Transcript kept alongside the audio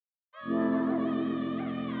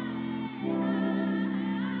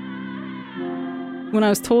When I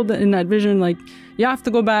was told that in that vision, like, you have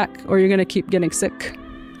to go back or you're going to keep getting sick.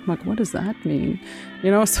 I'm like, what does that mean?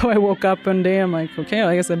 So I woke up one day, I'm like, okay, well,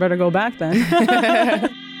 I guess I better go back then.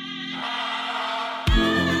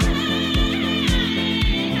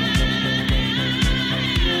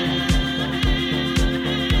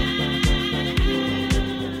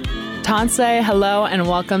 Tansei, hello, and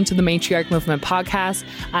welcome to the Matriarch Movement podcast.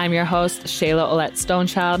 I'm your host, Shayla Olette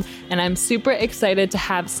Stonechild, and I'm super excited to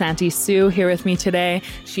have Santee Siouxx here with me today.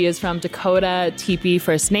 She is from Dakota Teepee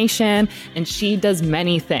First Nation, and she does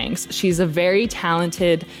many things. She's a very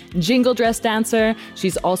talented jingle dress dancer.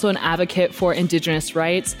 She's also an advocate for Indigenous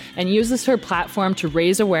rights and uses her platform to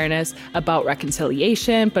raise awareness about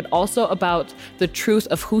reconciliation, but also about the truth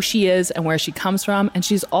of who she is and where she comes from. And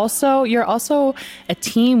you're also a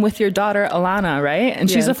team with your daughter Alana, right? And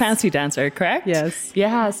she's a fancy dancer, correct? Yes.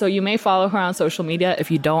 Yeah, so you may follow her on social media. If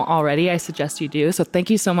you don't already, I suggest you do. So thank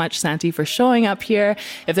you so much, Santee, for showing up here.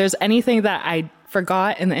 If there's anything that I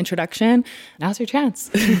forgot in the introduction, now's your chance.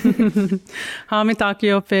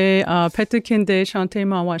 Hamitakiope, Petukinde, Chante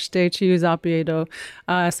Mawashte, Chiuzapiedo,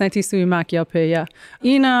 Santee Siouxx Makiope,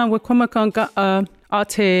 Ina, Wikomakanga,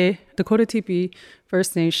 Ate, Dakota Teepee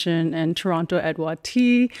First Nation, and Toronto Edward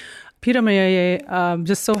T. Peter Mayaye,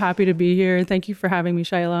 just so happy to be here. Thank you for having me,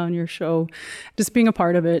 Shayla, on your show. Just being a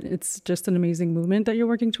part of it. It's just an amazing movement that you're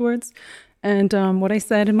working towards. And what I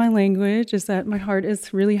said in my language is that my heart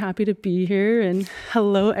is really happy to be here. And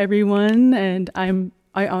hello, everyone. And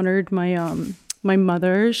I honored my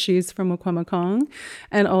mother. She's from Wikwemekong.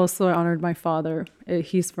 And also I honored my father.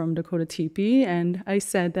 He's from Dakota Teepee. And I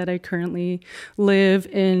said that I currently live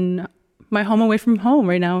in my home away from home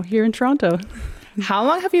right now here in Toronto. How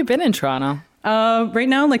long have you been in Toronto? Right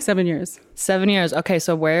now, like 7 years. 7 years. Okay,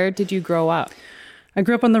 so where did you grow up? I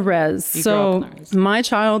grew up on the res. My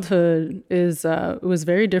childhood was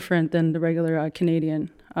very different than the regular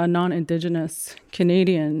Canadian, non-Indigenous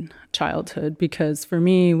Canadian childhood, because for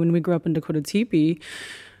me, when we grew up in Dakota Teepee,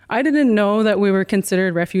 I didn't know that we were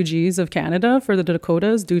considered refugees of Canada for the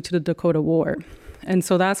Dakotas due to the Dakota War. And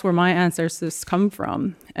so that's where my ancestors come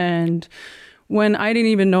from. And when I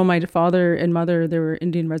didn't even know my father and mother, they were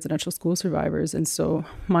Indian residential school survivors. And so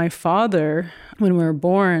my father, when we were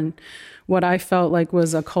born, what I felt like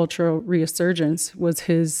was a cultural resurgence was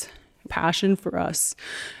his passion for us.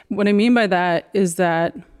 What I mean by that is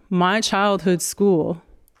that my childhood school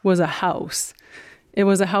was a house. It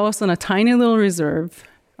was a house on a tiny little reserve.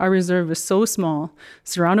 Our reserve was so small,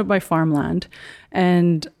 surrounded by farmland.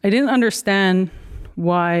 And I didn't understand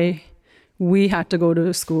why we had to go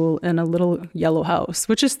to school in a little yellow house,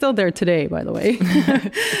 which is still there today, by the way.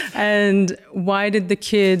 And why did the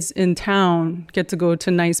kids in town get to go to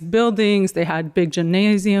nice buildings? They had big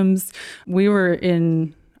gymnasiums. We were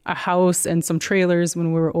in a house and some trailers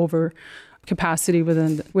when we were over capacity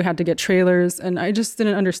we had to get trailers. And I just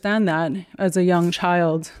didn't understand that as a young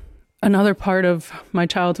child. Another part of my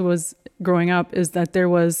childhood was growing up is that there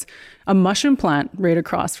was a mushroom plant right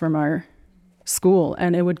across from our school,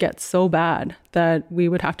 and it would get so bad that we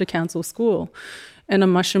would have to cancel school. And a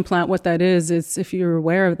mushroom plant, what that is if you're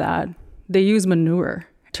aware of that, they use manure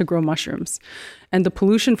to grow mushrooms. And the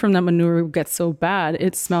pollution from that manure would get so bad,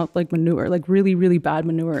 it smelled like manure, like really, really bad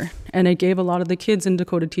manure. And it gave a lot of the kids in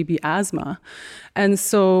Dakota Teepee asthma. And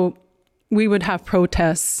so we would have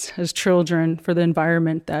protests as children for the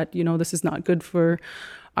environment that, this is not good for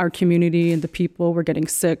our community and the people, we're getting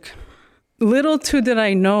sick. Little too did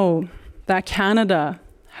I know that Canada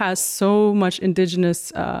has so much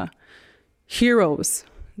Indigenous heroes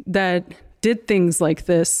that did things like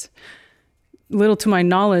this. Little to my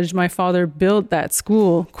knowledge, my father built that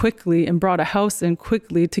school quickly and brought a house in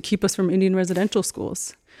quickly to keep us from Indian residential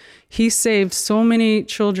schools. He saved so many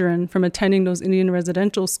children from attending those Indian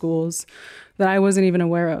residential schools that I wasn't even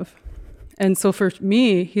aware of. And so for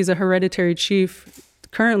me, he's a hereditary chief.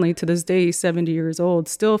 Currently, to this day, he's 70 years old,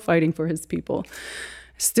 still fighting for his people.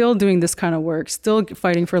 Still doing this kind of work, still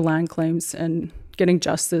fighting for land claims and getting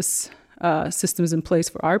justice systems in place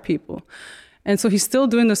for our people. And so he's still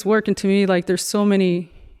doing this work. And to me, like, there's so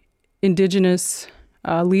many Indigenous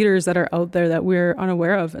leaders that are out there that we're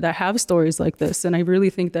unaware of that have stories like this. And I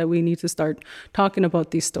really think that we need to start talking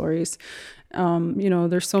about these stories.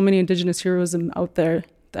 There's so many Indigenous heroism out there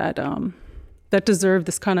that deserve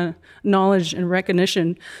this kind of knowledge and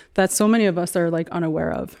recognition that so many of us are like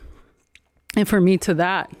unaware of. And for me,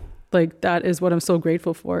 that is what I'm so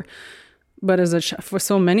grateful for. But for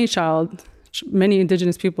so many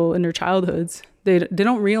Indigenous people in their childhoods, they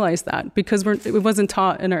don't realize that because it wasn't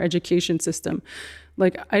taught in our education system.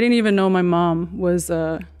 Like, I didn't even know my mom was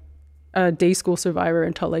a day school survivor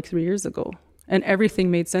until like 3 years ago. and everything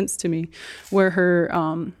made sense to me, where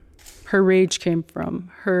her rage came from,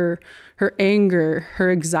 her anger, her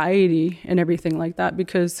anxiety, and everything like that.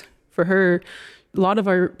 Because for her, a lot of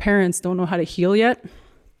our parents don't know how to heal yet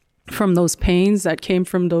from those pains that came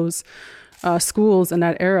from those schools in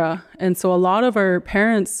that era. And so a lot of our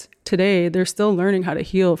parents today, they're still learning how to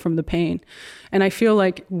heal from the pain. And I feel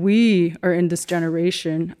like we are in this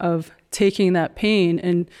generation of taking that pain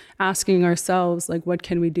and asking ourselves, like, what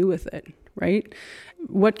can we do with it, right?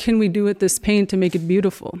 What can we do with this pain to make it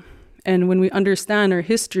beautiful? And when we understand our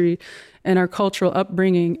history and our cultural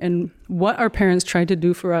upbringing and what our parents tried to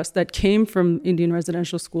do for us that came from Indian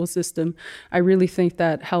residential school system, I really think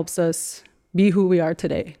that helps us be who we are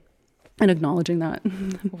today. And acknowledging that.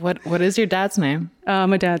 What is your dad's name?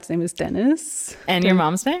 My dad's name is Dennis. And your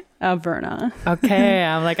mom's name? Verna. Okay.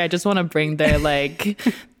 I'm like, I just want to bring their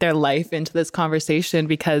life into this conversation,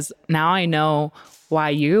 because now I know why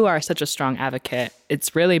you are such a strong advocate.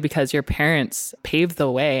 It's really because your parents paved the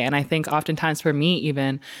way. And I think oftentimes for me,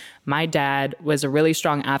 even, my dad was a really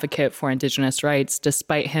strong advocate for Indigenous rights.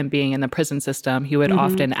 Despite him being in the prison system, he would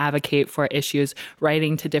often advocate for issues,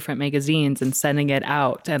 writing to different magazines and sending it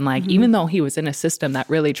out. And even though he was in a system that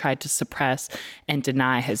really tried to suppress and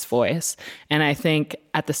deny his voice. And I think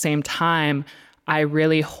at the same time, I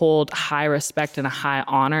really hold high respect and a high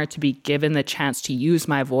honor to be given the chance to use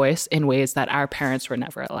my voice in ways that our parents were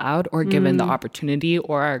never allowed, or given the opportunity,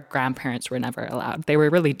 or our grandparents were never allowed. They were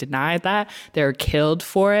really denied that. They were killed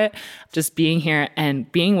for it. Just being here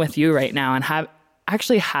and being with you right now and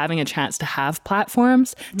actually having a chance to have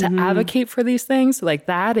platforms to advocate for these things, like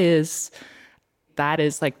that is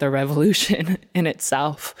like the revolution in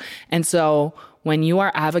itself. And so when you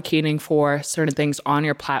are advocating for certain things on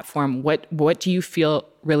your platform, what do you feel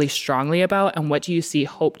really strongly about, and what do you see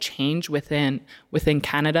hope change within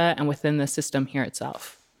Canada and within the system here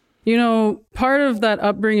itself? You know, part of that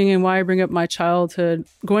upbringing and why I bring up my childhood,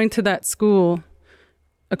 going to that school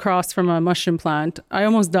across from a mushroom plant, I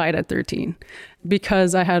almost died at 13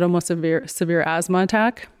 because I had almost a severe asthma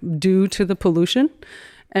attack due to the pollution.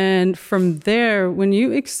 And from there, when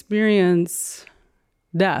you experience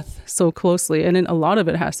death so closely, and a lot of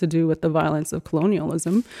it has to do with the violence of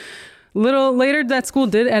colonialism. Little later, that school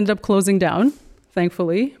did end up closing down,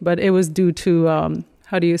 thankfully, but it was due to,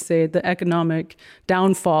 the economic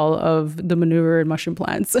downfall of the manure and mushroom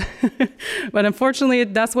plants. But unfortunately,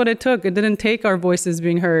 that's what it took. It didn't take our voices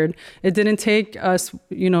being heard. It didn't take us,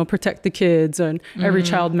 protect the kids, and every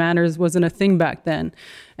child matters wasn't a thing back then.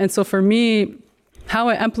 And so for me, how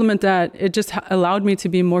I implement that, it just allowed me to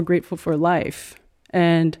be more grateful for life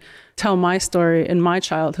and tell my story in my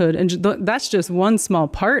childhood. And that's just one small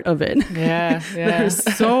part of it. Yeah. There's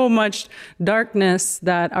so much darkness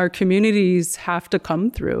that our communities have to come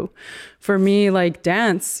through. For me, like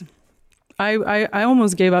dance, I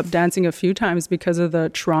almost gave up dancing a few times because of the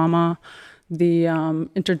trauma, the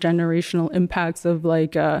intergenerational impacts of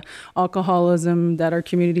alcoholism that our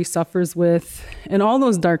community suffers with, and all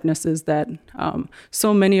those darknesses that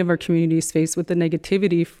so many of our communities face with the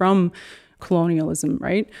negativity from colonialism,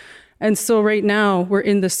 right? And so right now we're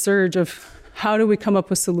in the surge of how do we come up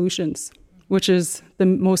with solutions, which is the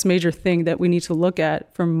most major thing that we need to look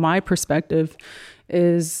at from my perspective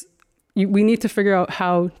is we need to figure out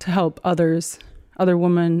how to help others, other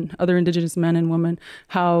women, other Indigenous men and women,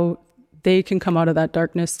 how they can come out of that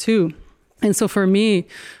darkness too. And so for me,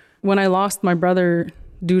 when I lost my brother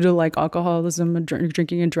due to alcoholism and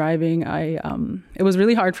drinking and driving, it was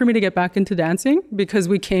really hard for me to get back into dancing because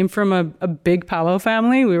we came from a big powwow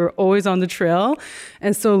family. We were always on the trail.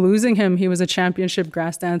 And so losing him, he was a championship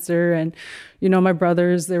grass dancer. And, my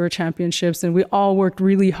brothers, they were championships. And we all worked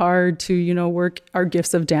really hard to, work our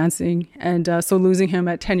gifts of dancing. And so losing him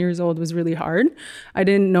at 10 years old was really hard. I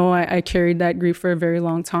didn't know I carried that grief for a very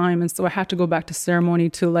long time. And so I had to go back to ceremony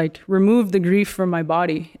to remove the grief from my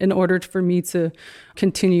body in order for me to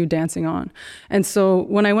continue dancing on. And so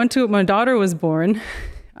when my daughter was born,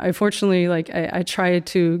 I fortunately, I tried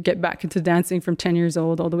to get back into dancing from 10 years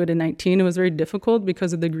old all the way to 19. It was very difficult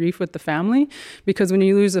because of the grief with the family. Because when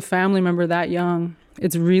you lose a family member that young,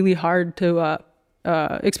 it's really hard to,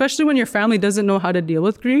 especially when your family doesn't know how to deal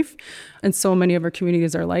with grief. And so many of our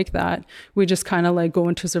communities are like that. We just kind of go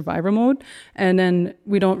into survivor mode. And then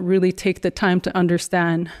we don't really take the time to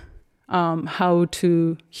understand how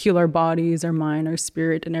to heal our bodies, our mind, our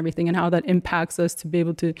spirit, and everything, and how that impacts us to be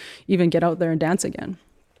able to even get out there and dance again.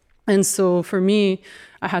 And so for me,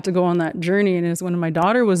 I had to go on that journey. And it was when my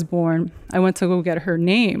daughter was born, I went to go get her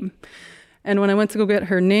name. And when I went to go get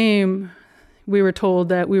her name, we were told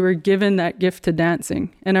that we were given that gift to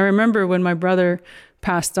dancing. And I remember when my brother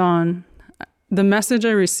passed on, the message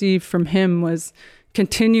I received from him was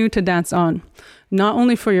continue to dance on, not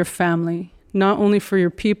only for your family, not only for your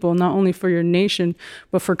people, not only for your nation,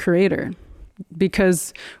 but for Creator.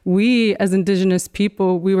 Because we, as Indigenous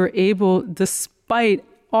people, we were able, despite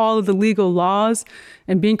all of the legal laws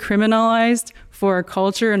and being criminalized for our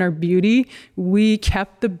culture and our beauty, we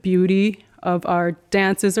kept the beauty of our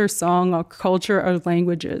dances, our song, our culture, our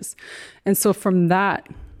languages. And so from that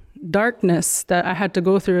darkness that I had to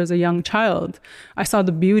go through as a young child, I saw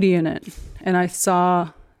the beauty in it. And I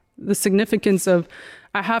saw the significance of,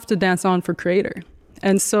 I have to dance on for Creator.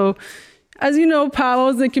 And so, as you know,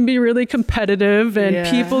 powwows, they can be really competitive, and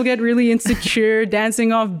people get really insecure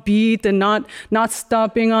dancing off beat and not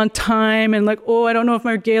stopping on time, and like, oh, I don't know if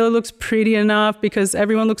my regalia looks pretty enough because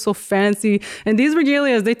everyone looks so fancy. And these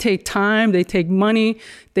regalias, they take time, they take money,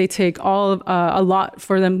 they take a lot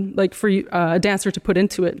for them, like for a dancer to put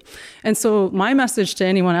into it. And so my message to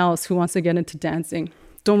anyone else who wants to get into dancing,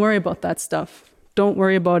 don't worry about that stuff. Don't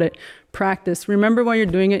worry about it. Practice. Remember while you're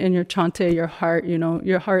doing it in your chante, your heart,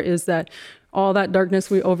 your heart is that all that darkness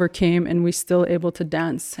we overcame and we still able to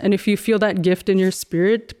dance. And if you feel that gift in your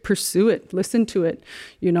spirit, pursue it, listen to it.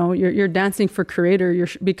 You're dancing for Creator,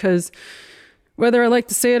 because whether I like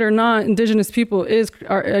to say it or not, Indigenous people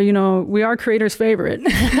we are Creator's favorite.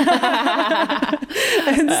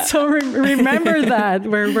 And so remember that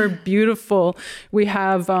we're beautiful. We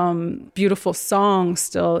have beautiful songs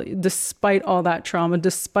still, despite all that trauma,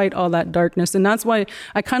 despite all that darkness. And that's why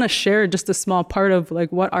I kind of shared just a small part of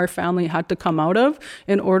like what our family had to come out of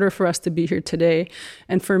in order for us to be here today.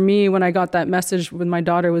 And for me, when I got that message when my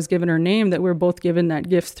daughter was given her name, that we're both given that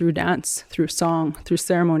gift through dance, through song, through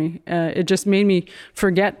ceremony, it just made me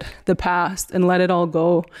forget the past and let it all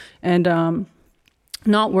go, and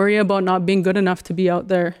not worry about not being good enough to be out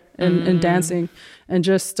there and dancing, and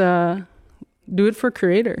just do it for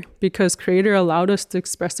Creator, because Creator allowed us to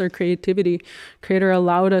express our creativity. Creator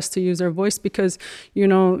allowed us to use our voice, because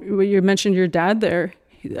you mentioned your dad there.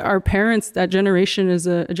 Our parents, that generation is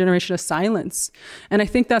a generation of silence. And I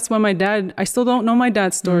think that's why I still don't know my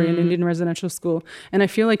dad's story in Indian residential school. And I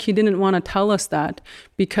feel like he didn't want to tell us that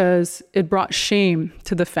because it brought shame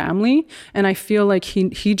to the family. And I feel like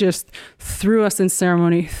he just threw us in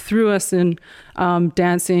ceremony, threw us in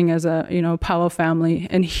dancing as a powwow family,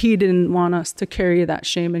 and he didn't want us to carry that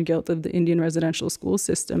shame and guilt of the Indian residential school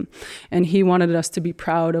system, and he wanted us to be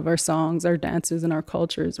proud of our songs, our dances, and our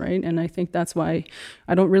cultures, right? And I think that's why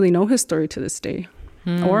I don't really know his story to this day,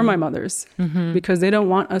 or my mother's, because they don't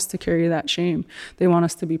want us to carry that shame. They want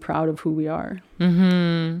us to be proud of who we are.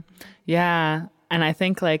 Yeah. And I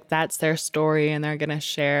think like that's their story, and they're going to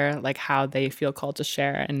share like how they feel called to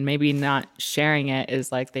share, and maybe not sharing it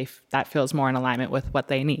is like that feels more in alignment with what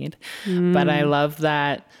they need. But I love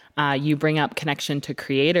that you bring up connection to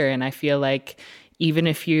Creator. And I feel like even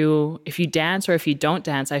if you dance or if you don't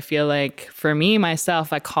dance, I feel like for me,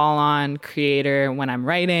 myself, I call on Creator when I'm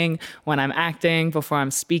writing, when I'm acting, before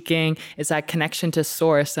I'm speaking. It's that connection to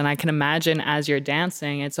source. And I can imagine as you're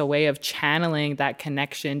dancing, it's a way of channeling that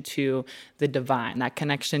connection to the divine, that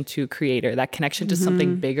connection to Creator, that connection to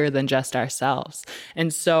something bigger than just ourselves.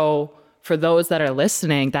 And so for those that are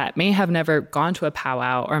listening that may have never gone to a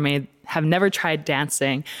powwow or may have never tried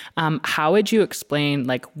dancing, how would you explain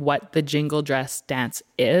like what the jingle dress dance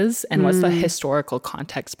is, and what's the historical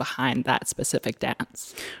context behind that specific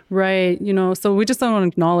dance? Right. So we just want to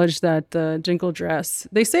acknowledge that the jingle dress,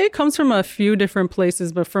 they say it comes from a few different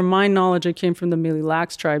places, but from my knowledge, it came from the Mille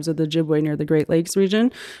Lacs tribes of the Ojibwe near the Great Lakes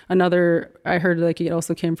region. I heard like it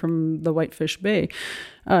also came from the Whitefish Bay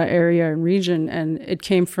area and region, and it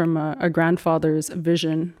came from a grandfather's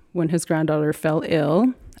vision when his granddaughter fell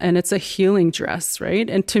ill. And it's a healing dress, right?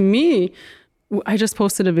 And to me, I just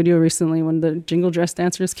posted a video recently when the jingle dress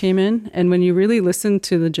dancers came in. And when you really listen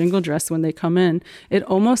to the jingle dress when they come in, it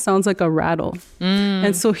almost sounds like a rattle.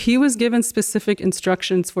 And so he was given specific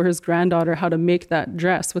instructions for his granddaughter how to make that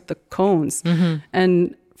dress with the cones.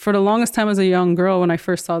 And for the longest time as a young girl, when I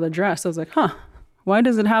first saw the dress, I was like, why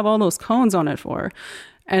does it have all those cones on it for?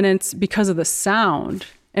 And it's because of the sound.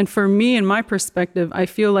 And for me, in my perspective, I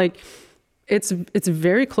feel like it's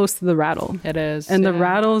very close to the rattle. It is. And the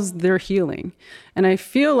rattles, they're healing. And I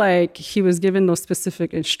feel like he was given those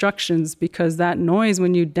specific instructions because that noise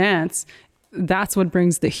when you dance, that's what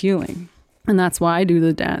brings the healing. And that's why I do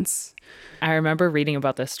the dance. I remember reading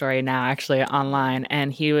about this story now actually online,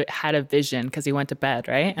 and he had a vision because he went to bed,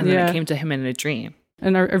 right? And then it came to him in a dream.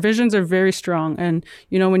 And our visions are very strong. And,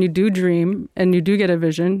 when you do dream and you do get a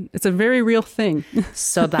vision, it's a very real thing.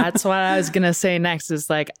 So that's what I was going to say next is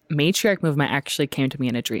like matriarch movement actually came to me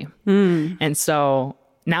in a dream. And so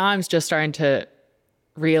now I'm just starting to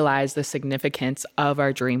realize the significance of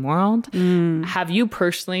our dream world. Have you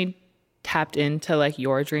personally tapped into like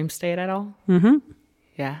your dream state at all?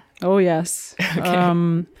 Yeah. Oh, yes.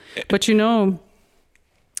 Okay. But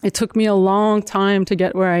it took me a long time to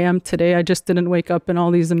get where I am today. I just didn't wake up and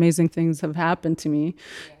all these amazing things have happened to me.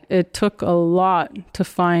 It took a lot to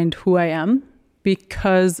find who I am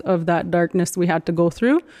because of that darkness we had to go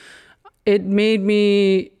through. It made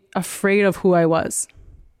me afraid of who I was.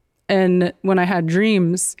 And when I had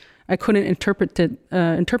dreams, I couldn't interpret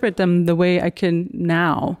them the way I can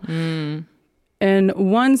now. And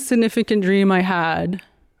one significant dream I had,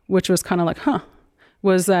 which was kind of like,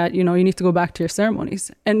 was that, you need to go back to your ceremonies.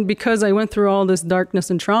 And because I went through all this darkness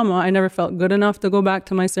and trauma, I never felt good enough to go back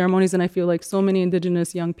to my ceremonies. And I feel like so many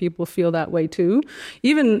Indigenous young people feel that way too.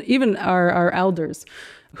 Even our elders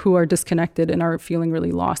who are disconnected and are feeling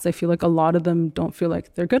really lost. I feel like a lot of them don't feel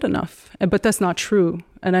like they're good enough. But that's not true.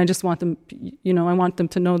 And I just want them, I want them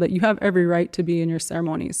to know that you have every right to be in your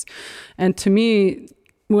ceremonies. And to me,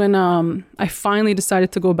 when I finally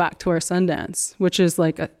decided to go back to our Sundance, which is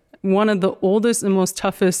like one of the oldest and most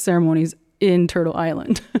toughest ceremonies in Turtle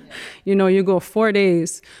Island. You go 4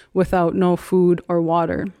 days without no food or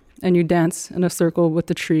water, and you dance in a circle with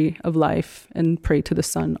the tree of life and pray to the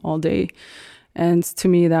sun all day. And to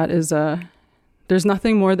me, that is there's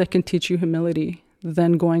nothing more that can teach you humility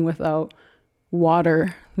than going without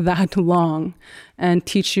water that long and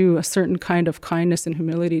teach you a certain kind of kindness and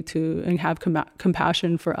humility and have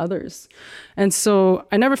compassion for others. And so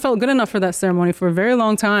I never felt good enough for that ceremony for a very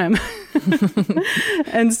long time.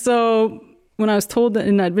 And so when I was told that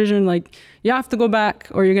in that vision, like, you have to go back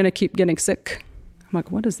or you're going to keep getting sick. I'm like,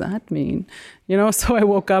 what does that mean? So I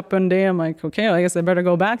woke up one day, I'm like, okay, well, I guess I better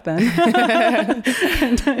go back then.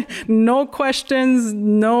 And, no questions,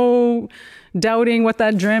 no doubting what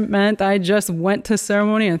that dream meant. I just went to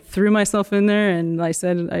ceremony and threw myself in there. And I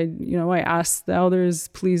said, I asked the elders,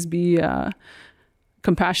 please be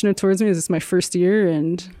compassionate towards me. This is my first year.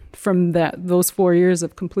 And from those 4 years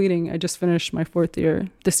of completing, I just finished my 4th year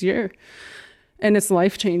this year. And it's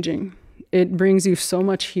life-changing. It brings you so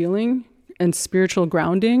much healing and spiritual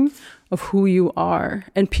grounding of who you are.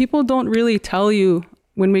 And people don't really tell you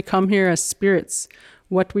when we come here as spirits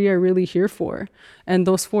what we are really here for. And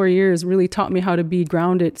those 4 years really taught me how to be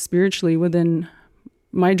grounded spiritually within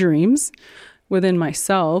my dreams, within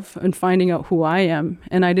myself, and finding out who I am.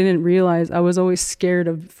 And I didn't realize I was always scared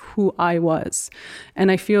of who I was.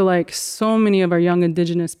 And I feel like so many of our young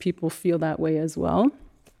Indigenous people feel that way as well,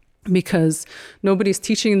 because nobody's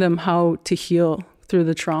teaching them how to heal through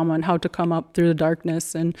the trauma and how to come up through the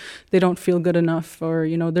darkness, and they don't feel good enough, or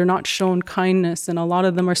they're not shown kindness, and a lot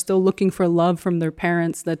of them are still looking for love from their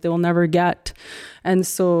parents that they'll never get. And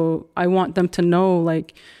so I want them to know,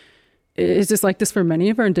 like, it's just like this for many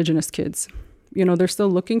of our Indigenous kids. They're still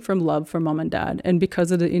looking for love from mom and dad, and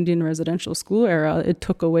because of the Indian residential school era, it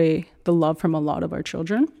took away the love from a lot of our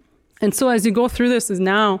children. And so as you go through this,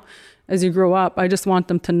 as you grow up, I just want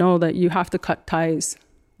them to know that you have to cut ties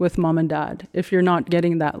with mom and dad if you're not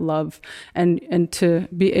getting that love, and to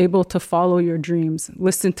be able to follow your dreams,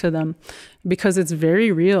 listen to them, because it's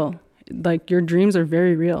very real. Like, your dreams are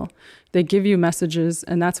very real. They give you messages,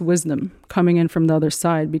 and that's wisdom coming in from the other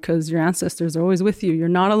side, because your ancestors are always with you. You're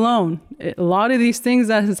not alone. A lot of these things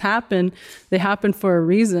that has happened, they happen for a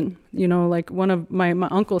reason. Like one of my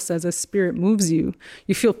uncle says, a spirit moves you.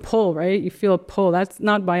 You feel pull, right? You feel a pull. That's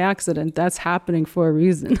not by accident. That's happening for a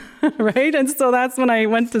reason, right? And so that's when I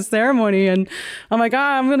went to ceremony, and I'm like,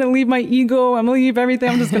 I'm going to leave my ego. I'm going to leave everything.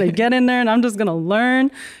 I'm just going to get in there, and I'm just going to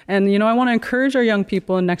learn. And, I want to encourage our young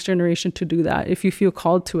people and next generation to do that. If you feel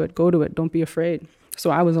called to it, go to it. Don't be afraid. So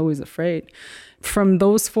I was always afraid. From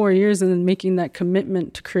those 4 years and then making that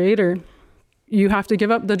commitment to Creator, you have to give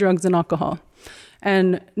up the drugs and alcohol.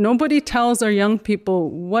 And nobody tells our young people,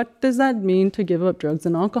 what does that mean to give up drugs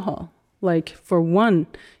and alcohol? Like, for one,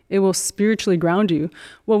 it will spiritually ground you.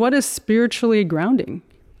 Well, what is spiritually grounding?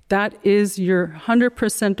 That is you're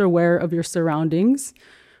 100% aware of your surroundings,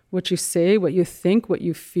 what you say, what you think, what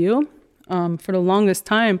you feel. For the longest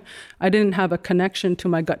time, I didn't have a connection to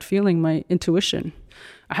my gut feeling, my intuition.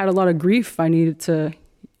 I had a lot of grief I needed to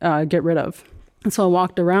get rid of. And so I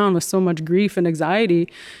walked around with so much grief and anxiety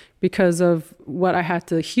because of what I had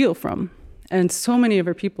to heal from. And so many of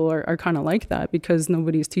our people are kind of like that, because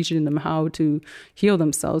nobody's teaching them how to heal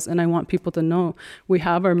themselves. And I want people to know we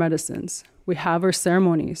have our medicines, we have our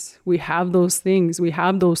ceremonies, we have those things, we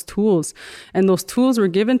have those tools. And those tools were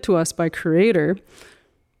given to us by Creator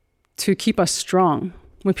to keep us strong.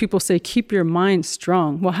 When people say, keep your mind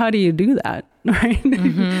strong, well, how do you do that, right?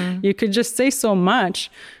 Mm-hmm. You could just say so much.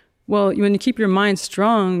 Well, when you keep your mind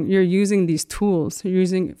strong, you're using these tools.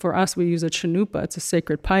 For us, we use a chanupa. It's a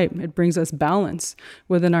sacred pipe. It brings us balance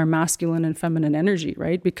within our masculine and feminine energy,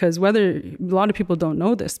 right? Because a lot of people don't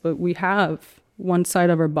know this, but we have one side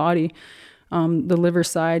of our body, the liver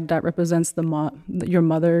side, that represents your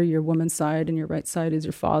mother, your woman's side, and your right side is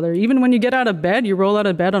your father. Even when you get out of bed, you roll out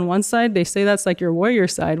of bed on one side, they say that's like your warrior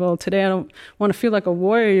side. Well, today I don't want to feel like a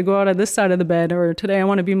warrior. You go out of this side of the bed. Or today I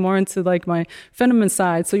want to be more into like my feminine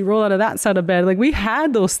side. So you roll out of that side of bed. Like we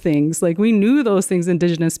had those things. Like we knew those things,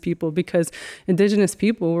 Indigenous people, because Indigenous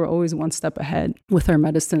people were always one step ahead with our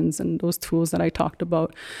medicines and those tools that I talked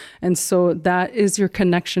about. And so that is your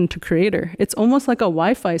connection to Creator. It's almost like a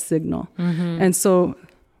Wi-Fi signal. Mm-hmm. And so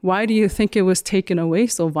why do you think it was taken away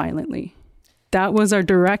so violently? That was our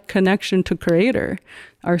direct connection to Creator,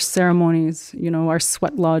 our ceremonies, our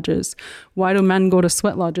sweat lodges. Why do men go to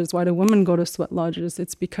sweat lodges? Why do women go to sweat lodges?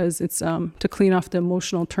 It's because it's to clean off the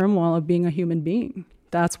emotional turmoil of being a human being.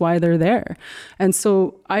 That's why they're there. And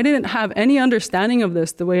so I didn't have any understanding of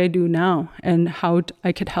this the way I do now, and how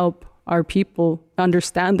I could help our people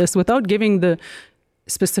understand this without giving the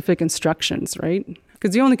specific instructions, right?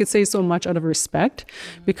 Because you only could say so much out of respect,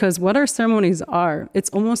 because what our ceremonies are, it's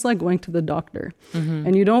almost like going to the doctor. Mm-hmm.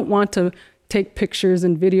 And you don't want to take pictures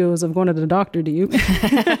and videos of going to the doctor, do you?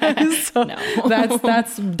 So no.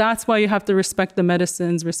 that's why you have to respect the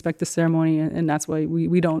medicines, respect the ceremony, and that's why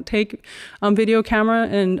we don't take video camera,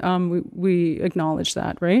 and we acknowledge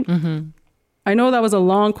that, right? Mm-hmm. I know that was a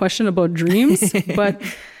long question about dreams, but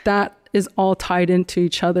that is all tied into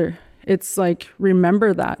each other. It's like,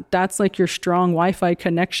 remember that's like your strong Wi-Fi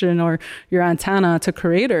connection or your antenna to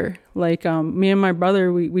Creator. Like me and my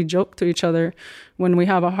brother, we joke to each other when we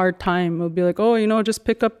have a hard time. We'll be like, oh, just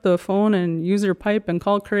pick up the phone and use your pipe and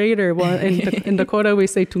call Creator. Well, in Dakota, we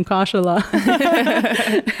say Tunkashala.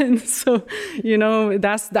 And so,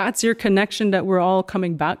 that's your connection that we're all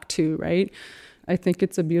coming back to, right? I think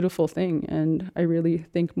it's a beautiful thing. And I really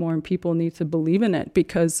think more people need to believe in it,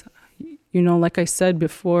 because like I said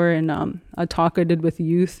before in a talk I did with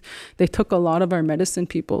youth, they took a lot of our medicine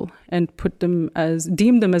people and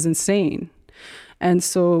deemed them as insane. And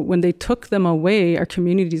so when they took them away, our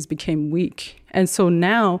communities became weak. And so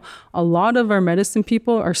now a lot of our medicine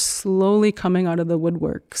people are slowly coming out of the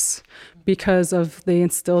woodworks, because they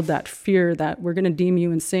instilled that fear that we're going to deem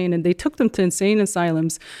you insane. And they took them to insane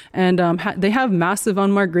asylums, and they have massive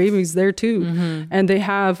unmarked graves there too. Mm-hmm. And they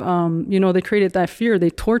have, they created that fear.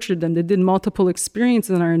 They tortured them. They did multiple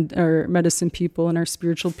experiences in our medicine people and our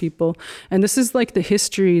spiritual people. And this is like the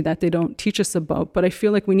history that they don't teach us about. But I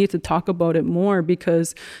feel like we need to talk about it more,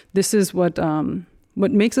 because this is what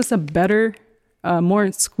makes us a better, more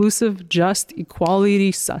exclusive, just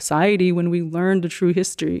equality society. When we learn the true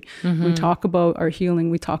history, mm-hmm. we talk about our healing,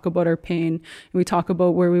 we talk about our pain, and we talk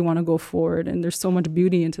about where we want to go forward. And there's so much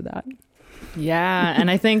beauty into that. Yeah. And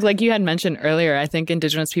I think, like you had mentioned earlier, I think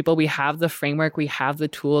Indigenous people, we have the framework, we have the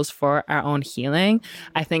tools for our own healing.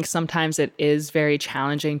 I think sometimes it is very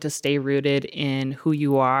challenging to stay rooted in who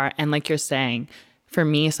you are. And like you're saying, for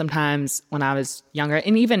me, sometimes when I was younger,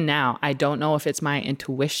 and even now, I don't know if it's my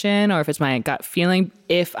intuition or if it's my gut feeling,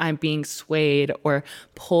 if I'm being swayed or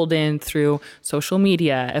pulled in through social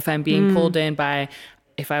media, if I'm being pulled in by,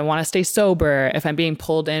 if I want to stay sober, if I'm being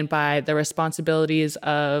pulled in by the responsibilities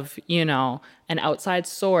of, an outside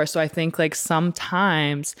source. So I think like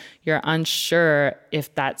sometimes you're unsure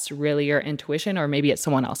if that's really your intuition, or maybe it's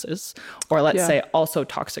someone else's, or let's say also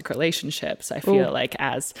toxic relationships. I feel like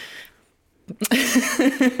as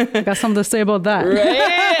got something to say about that.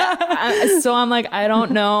 Right? So I'm like, I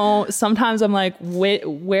don't know. Sometimes I'm like,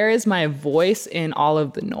 where is my voice in all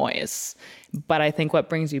of the noise? But I think what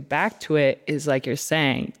brings you back to it is, like you're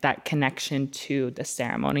saying, that connection to the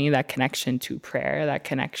ceremony, that connection to prayer, that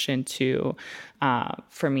connection to,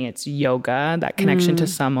 for me, it's yoga, that connection to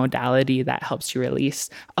some modality that helps you release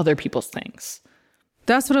other people's things.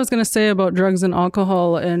 That's what I was going to say about drugs and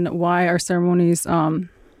alcohol, and why our ceremonies,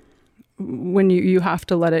 when you have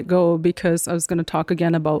to let it go, because I was going to talk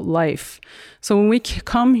again about life. So when we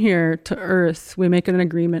come here to Earth, we make an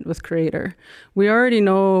agreement with Creator. We already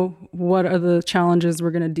know what are the challenges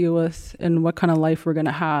we're going to deal with and what kind of life we're going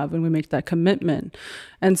to have, and we make that commitment.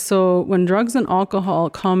 And so when drugs and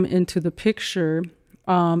alcohol come into the picture,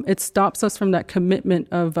 it stops us from that commitment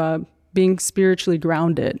of being spiritually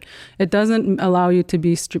grounded. It doesn't allow you to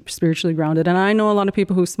be spiritually grounded. And I know a lot of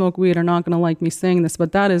people who smoke weed are not going to like me saying this,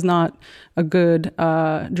 but that is not a good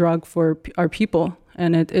drug for our people.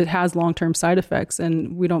 And it has long-term side effects,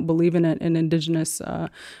 and we don't believe in it in Indigenous,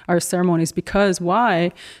 our ceremonies. Because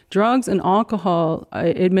why? Drugs and alcohol,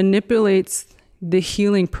 it manipulates the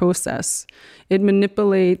healing process. It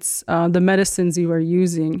manipulates the medicines you are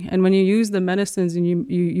using. And when you use the medicines and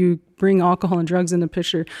you bring alcohol and drugs in the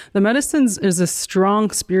picture, the medicines is a strong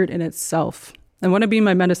spirit in itself. And what I mean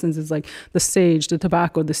by medicines is like the sage, the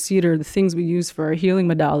tobacco, the cedar, the things we use for our healing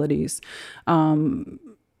modalities.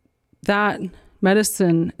 That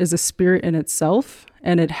medicine is a spirit in itself,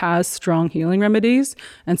 and it has strong healing remedies.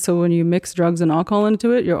 And so when you mix drugs and alcohol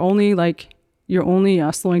into it, you're only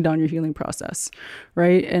slowing down your healing process,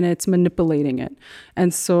 right? And it's manipulating it.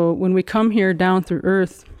 And so when we come here down through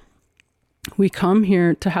earth, we come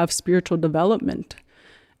here to have spiritual development.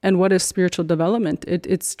 And what is spiritual development?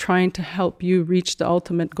 It's trying to help you reach the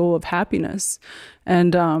ultimate goal of happiness.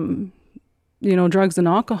 And, drugs and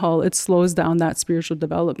alcohol, it slows down that spiritual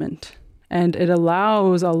development. And it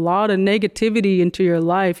allows a lot of negativity into your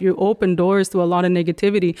life. You open doors to a lot of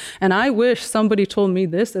negativity. And I wish somebody told me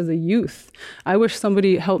this as a youth. I wish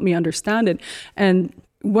somebody helped me understand it. And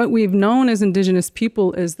what we've known as Indigenous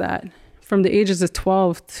people is that from the ages of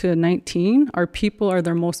 12 to 19, our people are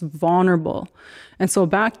their most vulnerable. And so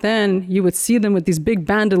back then, you would see them with these big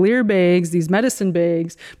bandolier bags, these medicine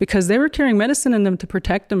bags, because they were carrying medicine in them to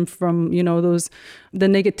protect them from, the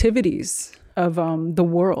negativities of the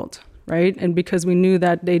world. Right? And because we knew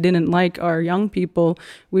that they didn't like our young people,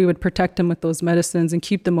 we would protect them with those medicines and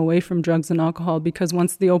keep them away from drugs and alcohol, because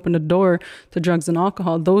once they open the door to drugs and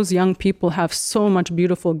alcohol, those young people have so much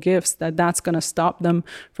beautiful gifts that's going to stop them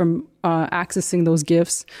from accessing those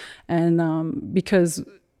gifts. And because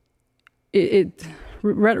it,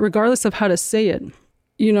 regardless of how to say it,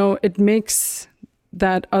 it makes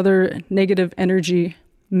that other negative energy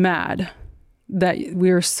mad. That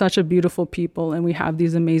we are such a beautiful people and we have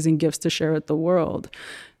these amazing gifts to share with the world.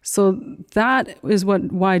 So that is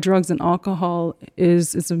why drugs and alcohol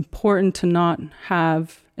is important to not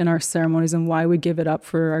have in our ceremonies, and why we give it up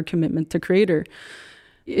for our commitment to Creator.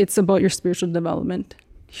 It's about your spiritual development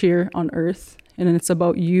here on earth, and it's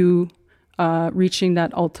about you reaching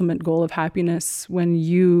that ultimate goal of happiness when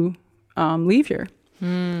you leave here.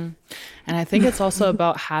 And I think it's also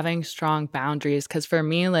about having strong boundaries, because for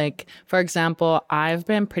me, like, for example, I've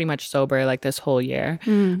been pretty much sober like this whole year.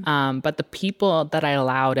 But the people that I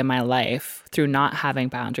allowed in my life through not having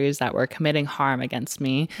boundaries that were committing harm against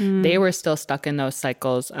me, they were still stuck in those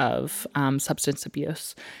cycles of substance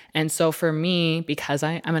abuse. And so for me, because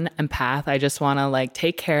I'm an empath, I just want to like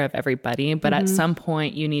take care of everybody. But at some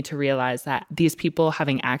point, you need to realize that these people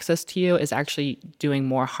having access to you is actually doing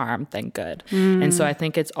more harm than good. And so I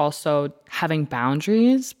think it's also having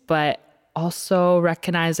boundaries, but also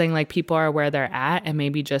recognizing like people are where they're at, and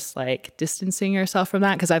maybe just like distancing yourself from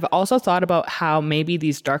that. Because I've also thought about how maybe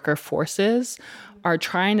these darker forces are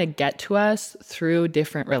trying to get to us through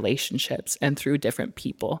different relationships and through different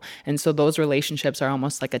people. And so those relationships are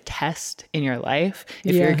almost like a test in your life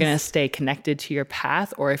if you're going to stay connected to your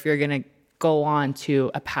path, or if you're going to go on to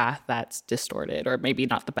a path that's distorted or maybe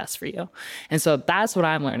not the best for you. And so that's what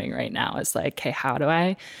I'm learning right now. Is like, okay, how do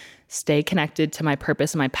I stay connected to my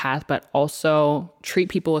purpose and my path, but also treat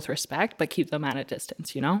people with respect, but keep them at a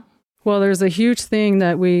distance, Well, there's a huge thing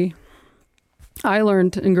that I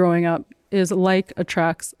learned in growing up is like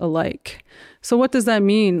attracts alike. So what does that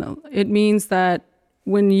mean? It means that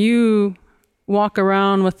when you walk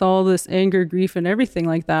around with all this anger, grief, and everything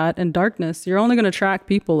like that, and darkness, you're only going to attract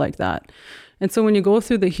people like that. And so when you go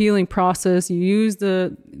through the healing process, you use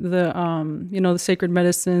the sacred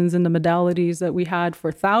medicines and the modalities that we had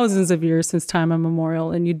for thousands of years since time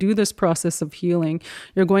immemorial, and you do this process of healing,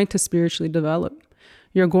 you're going to spiritually develop.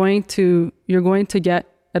 You're going to get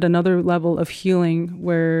at another level of healing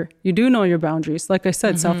where you do know your boundaries. Like I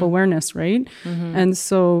said, self-awareness, right? And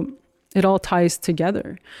so it all ties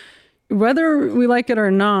together. Whether we like it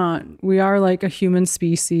or not, we are like a human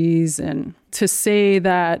species. And to say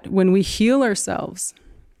that when we heal ourselves,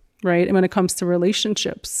 right, and when it comes to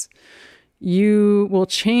relationships, you will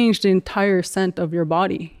change the entire scent of your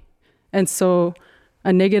body. And so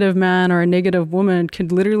a negative man or a negative woman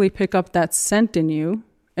could literally pick up that scent in you,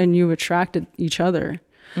 and you attracted each other.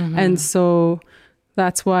 And so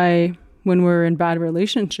that's why when we're in bad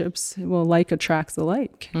relationships, well, like attracts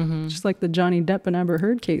alike. Just like the Johnny Depp and Amber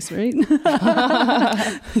Heard case, right?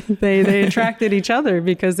 they attracted each other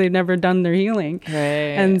because they'd never done their healing. Right.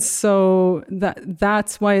 And so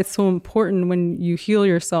that's why it's so important when you heal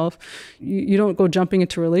yourself. You don't go jumping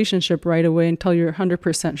into a relationship right away until you're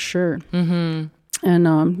 100% sure.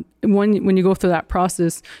 And when you go through that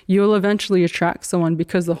process, you'll eventually attract someone,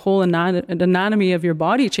 because the whole anatomy of your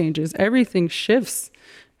body changes. Everything shifts,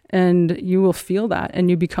 and you will feel that,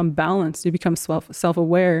 and you become balanced. You become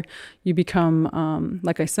self-aware. You become,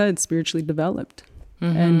 like I said, spiritually developed.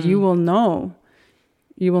 And you will know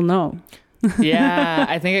you will know. Yeah,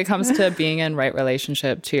 I think it comes to being in right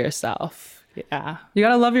relationship to yourself. Yeah. You got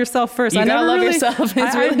to love yourself first. You gotta love yourself.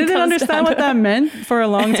 I didn't understand what that meant for a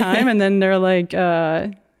long time. And then they're like,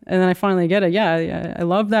 and then I finally get it. Yeah, I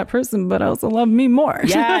love that person, but I also love me more.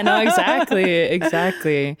 Yeah, no,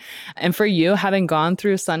 exactly. And for you, having gone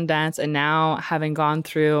through Sundance and now having gone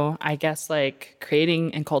through, I guess, like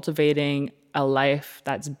creating and cultivating a life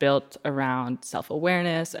that's built around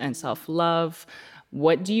self-awareness and self-love,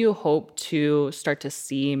 what do you hope to start to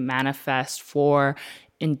see manifest for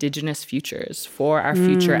Indigenous futures, for our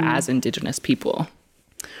future as Indigenous people?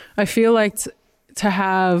 I feel like to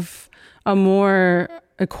have a more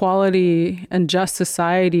equality and just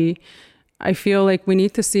society, I feel like we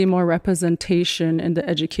need to see more representation in the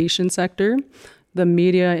education sector, the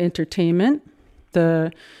media, entertainment,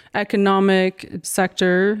 the economic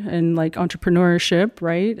sector, and like entrepreneurship,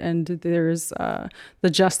 right? And there's the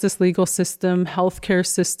justice legal system, healthcare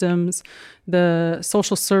systems, the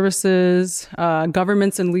social services,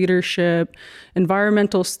 governments and leadership,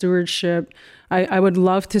 environmental stewardship. I would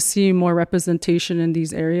love to see more representation in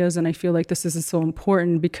these areas. And I feel like this is so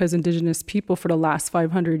important because Indigenous people for the last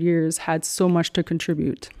 500 years had so much to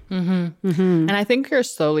contribute. And I think you're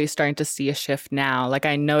slowly starting to see a shift now. Like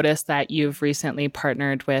I noticed that you've recently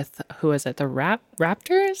partnered with, who is it? The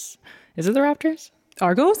Raptors? Is it the Raptors?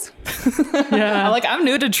 Argos? Yeah. I'm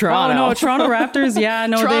new to Toronto. Oh, no, Toronto Raptors. Yeah,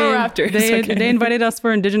 no, Raptors. They invited us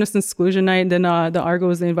for Indigenous Exclusion Night. Then the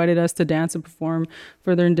Argos, they invited us to dance and perform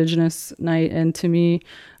for their Indigenous night. And to me,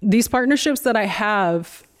 these partnerships that I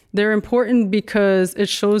have, they're important because it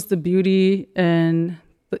shows the beauty and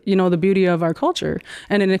the beauty of our culture,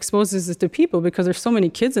 and it exposes it to people because there's so many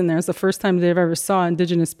kids in there. It's the first time they've ever saw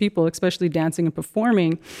Indigenous people, especially dancing and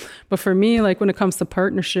performing. But for me, like when it comes to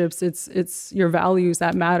partnerships, it's your values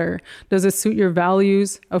that matter. Does it suit your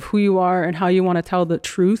values of who you are and how you want to tell the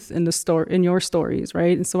truth in in your stories,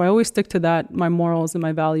 right? And so I always stick to that, my morals and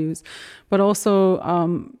my values. But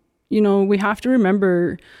also, we have to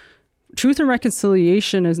remember truth and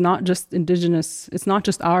reconciliation is not just Indigenous. It's not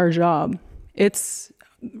just our job.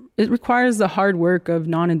 It requires the hard work of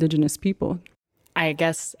non-Indigenous people. I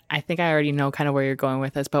think I already know kind of where you're going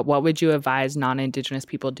with this, but what would you advise non-Indigenous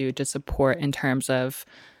people do to support in terms of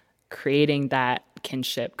creating that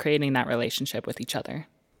kinship, creating that relationship with each other?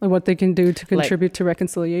 Like what they can do to contribute to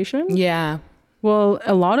reconciliation? Yeah. Well,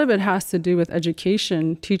 a lot of it has to do with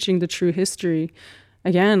education, teaching the true history.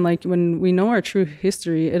 Again, like when we know our true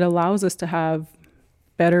history, it allows us to have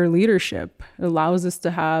better leadership. It allows us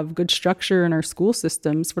to have good structure in our school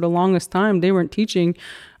systems. For the longest time, they weren't teaching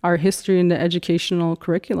our history in the educational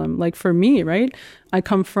curriculum. Like for me, right? I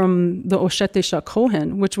come from the Santee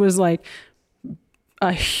Siouxx, which was like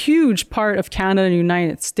a huge part of Canada and the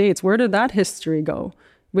United States. Where did that history go?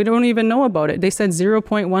 We don't even know about it. They said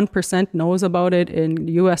 0.1% knows about it in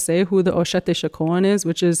USA, who the Santee Siouxx is,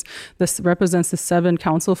 which represents the 7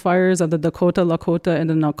 council fires of the Dakota, Lakota, and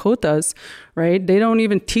the Nakotas, right? They don't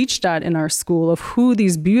even teach that in our school of who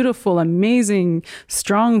these beautiful, amazing,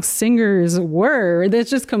 strong singers were. They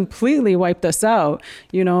just completely wiped us out,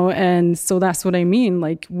 And so that's what I mean.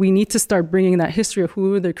 Like we need to start bringing that history of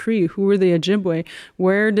who were the Cree, who were the Ojibwe,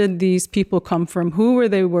 where did these people come from, who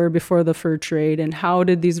were before the fur trade, and how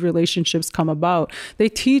did these relationships come about. They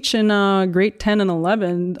teach in grade 10 and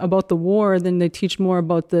 11 about the war, then they teach more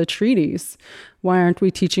about the treaties. Why aren't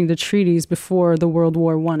we teaching the treaties before the World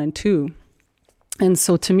War I and II? And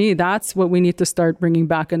so to me, that's what we need to start bringing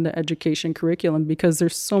back in the education curriculum, because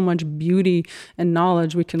there's so much beauty and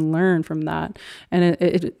knowledge we can learn from that. And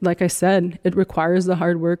it like I said, it requires the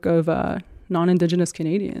hard work of non-Indigenous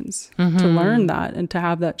Canadians to learn that and to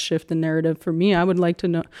have that shift in narrative. For me, I would like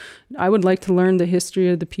to learn the history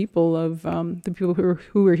of the people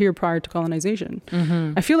who were here prior to colonization.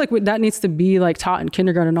 I feel like that needs to be like taught in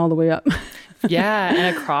kindergarten all the way up. Yeah,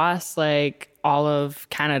 and across like all of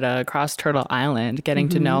Canada, across Turtle Island, getting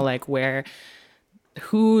to know like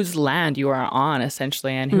whose land you are on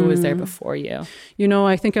essentially and who was there before you.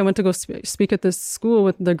 I think I went to go speak at this school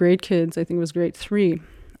with the grade kids. I think it was grade 3.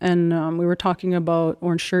 And we were talking about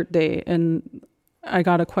Orange Shirt Day, and I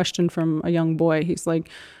got a question from a young boy. He's like,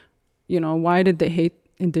 why did they hate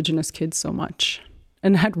Indigenous kids so much?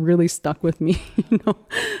 And that really stuck with me.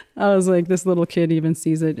 I was like, this little kid even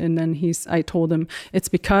sees it. And then I told him, it's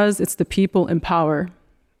because it's the people in power.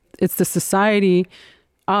 It's the society,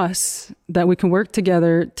 us, that we can work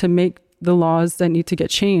together to make the laws that need to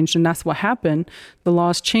get changed. And that's what happened. The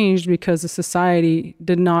laws changed because the society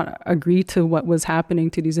did not agree to what was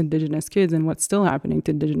happening to these Indigenous kids and what's still happening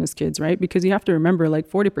to Indigenous kids, right? Because you have to remember, like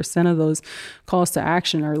 40% of those calls to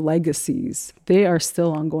action are legacies. They are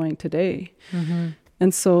still ongoing today.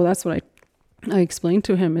 And so that's what I explained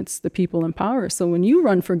to him. It's the people in power. So when you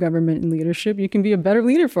run for government and leadership, you can be a better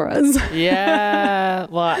leader for us. Yeah.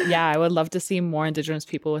 Well, yeah, I would love to see more Indigenous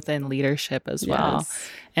people within leadership as well. Yes.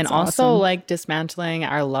 And That's also awesome. like dismantling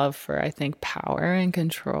our love for, I think, power and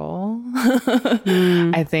control.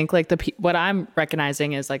 I think like what I'm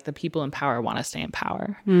recognizing is like the people in power want to stay in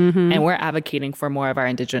power. And we're advocating for more of our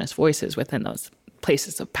Indigenous voices within those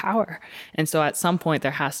places of power. And so at some point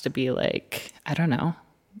there has to be like, I don't know,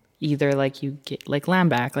 either like you get like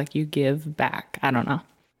land back, like you give back. I don't know.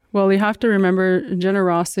 Well, you have to remember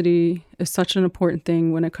generosity is such an important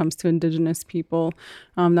thing when it comes to Indigenous people.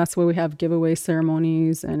 That's why we have giveaway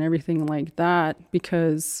ceremonies and everything like that,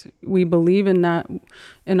 because we believe in that.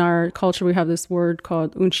 In our culture, we have this word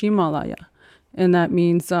called unchimalaya. And that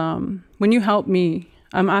means when you help me,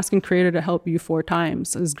 I'm asking Creator to help you 4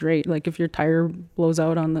 times is great. Like if your tire blows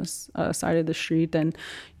out on this side of the street, then,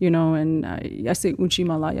 and I say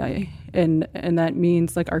unchimalaya. And that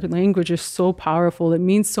means like our language is so powerful. It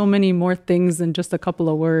means so many more things than just a couple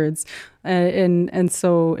of words. And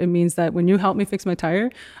so it means that when you help me fix my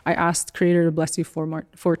tire, I asked Creator to bless you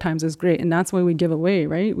 4 times is great. And that's why we give away,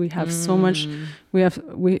 right? We have so much,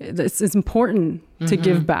 it's important to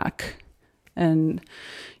give back. And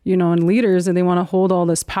and leaders, and they want to hold all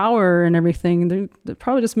this power and everything, they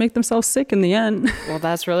probably just make themselves sick in the end. Well,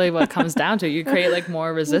 that's really what it comes down to. You create like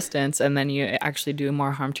more resistance and then you actually do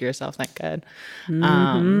more harm to yourself than good.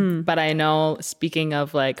 But I know, speaking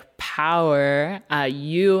of like power,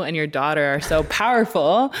 you and your daughter are so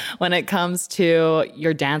powerful when it comes to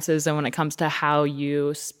your dances and when it comes to how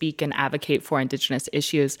you speak and advocate for Indigenous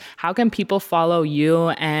issues. How can people follow you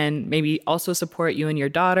and maybe also support you and your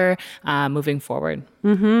daughter moving forward?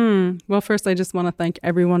 Well, first, I just want to thank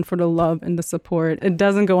everyone for the love and the support. It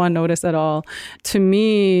doesn't go unnoticed at all. To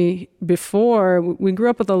me, before, we grew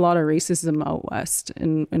up with a lot of racism out west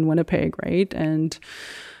in Winnipeg, right? And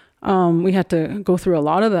we had to go through a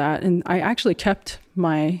lot of that. And I actually kept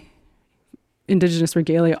my Indigenous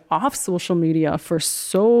regalia off social media for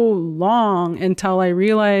so long until I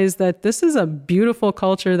realized that this is a beautiful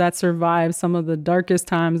culture that survived some of the darkest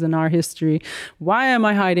times in our history. Why am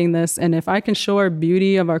I hiding this? And if I can show our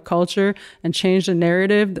beauty of our culture and change the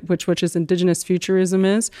narrative, which is Indigenous futurism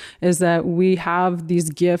is that we have these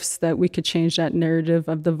gifts that we could change that narrative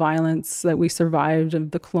of the violence that we survived,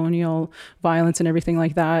 of the colonial violence and everything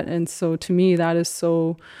like that. And so to me, that is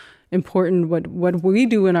so important, what we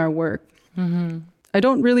do in our work. I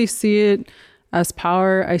don't really see it as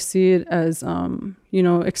power. I see it as,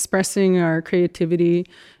 expressing our creativity.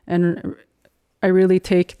 And I really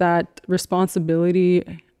take that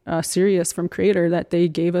responsibility serious from Creator, that they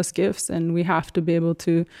gave us gifts and we have to be able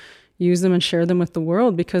to use them and share them with the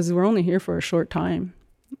world, because we're only here for a short time.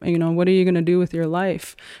 What are you going to do with your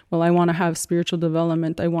life? Well, I want to have spiritual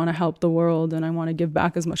development. I want to help the world, and I want to give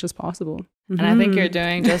back as much as possible. And I think you're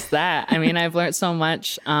doing just that. I mean, I've learned so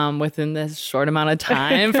much within this short amount of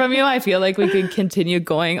time from you. I feel like we could continue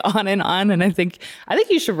going on. And I think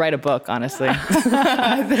you should write a book, honestly.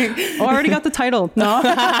 I already got the title. No.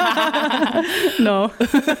 No.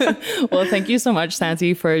 Well, thank you so much,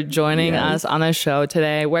 Santee, for joining us on the show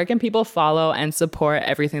today. Where can people follow and support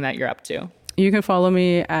everything that you're up to? You can follow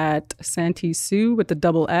me at Santee Siouxx with the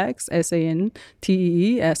double X,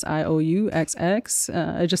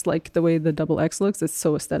 SanteeSiouxx. I just like the way the double X looks. It's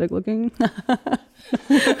so aesthetic looking.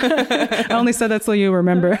 I only said that so you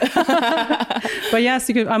remember. But yes,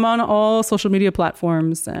 I'm on all social media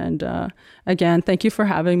platforms. And again, thank you for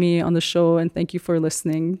having me on the show, and thank you for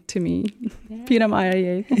listening to me. Pira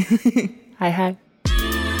Maya. Hi.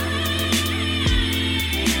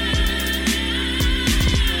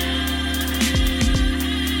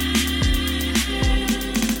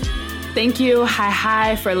 Thank you,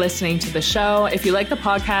 Hi, for listening to the show. If you like the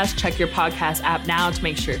podcast, check your podcast app now to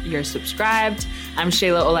make sure you're subscribed. I'm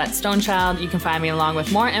Shayla Olette Stonechild. You can find me along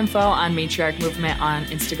with more info on Matriarch Movement on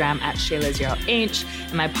Instagram at Shayla0H.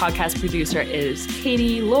 And my podcast producer is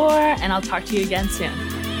Katie Lore, and I'll talk to you again soon.